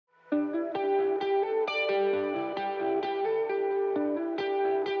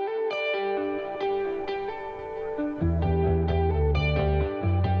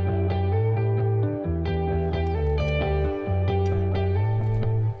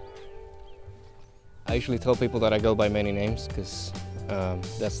I usually tell people that I go by many names because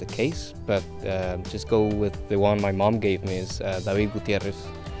that's the case, but just go with the one my mom gave me is David Gutierrez.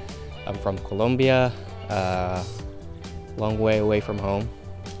 I'm from Colombia, long way away from home,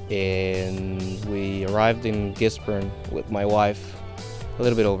 and we arrived in Gisborne with my wife a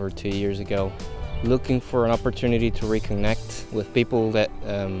little bit over 2 years ago, looking for an opportunity to reconnect with people that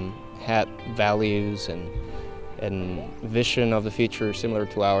had values and vision of the future similar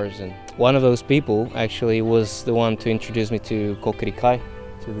to ours. And one of those people actually was the one to introduce me to Kokiri,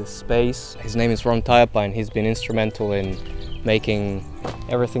 to this space. His name is Ron Tayapa, and he's been instrumental in making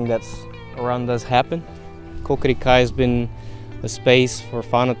everything that's around us happen. Kokiri has been a space for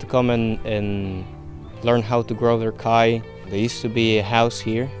whānau to come and learn how to grow their kai. There used to be a house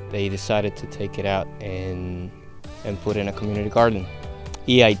here. They decided to take it out and put in a community garden.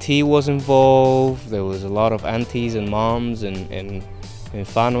 EIT was involved. There was a lot of aunties and moms and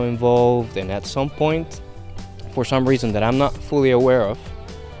whānau involved, and at some point, for some reason that I'm not fully aware of,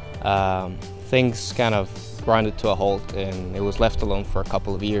 things kind of grinded to a halt and it was left alone for a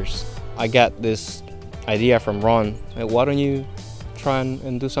couple of years. I got this idea from Ron, why don't you try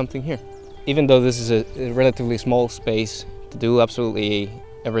and do something here? Even though this is a relatively small space, to do absolutely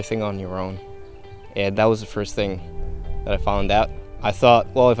everything on your own. And that was the first thing that I found out. I thought,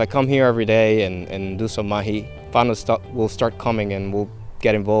 well, if I come here every day and do some mahi, whānau will start coming and we'll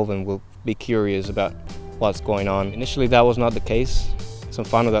get involved and we'll be curious about what's going on. Initially that was not the case. Some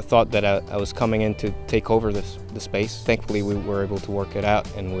whānau that thought that I was coming in to take over the space. Thankfully we were able to work it out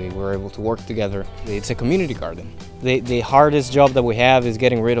and we were able to work together. It's a community garden. The hardest job that we have is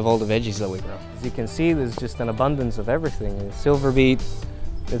getting rid of all the veggies that we grow. As you can see, there's just an abundance of everything. Silver beet,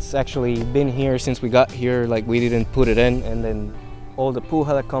 it's actually been here since we got here, like we didn't put it in, and then all the puha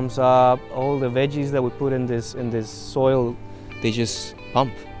that comes up, all the veggies that we put in this soil, they just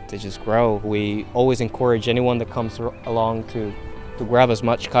pump, they just grow. We always encourage anyone that comes along to grab as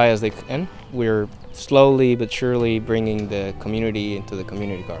much kai as they can. We're slowly but surely bringing the community into the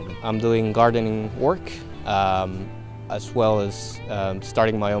community garden. I'm doing gardening work, as well as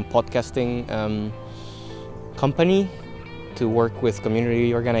starting my own podcasting company to work with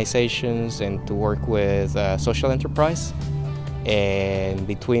community organizations and to work with social enterprise. And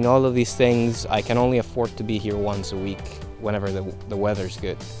between all of these things, I can only afford to be here once a week whenever the weather's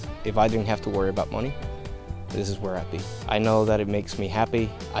good. If I didn't have to worry about money, this is where I'd be. I know that it makes me happy.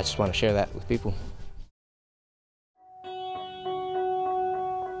 I just want to share that with people.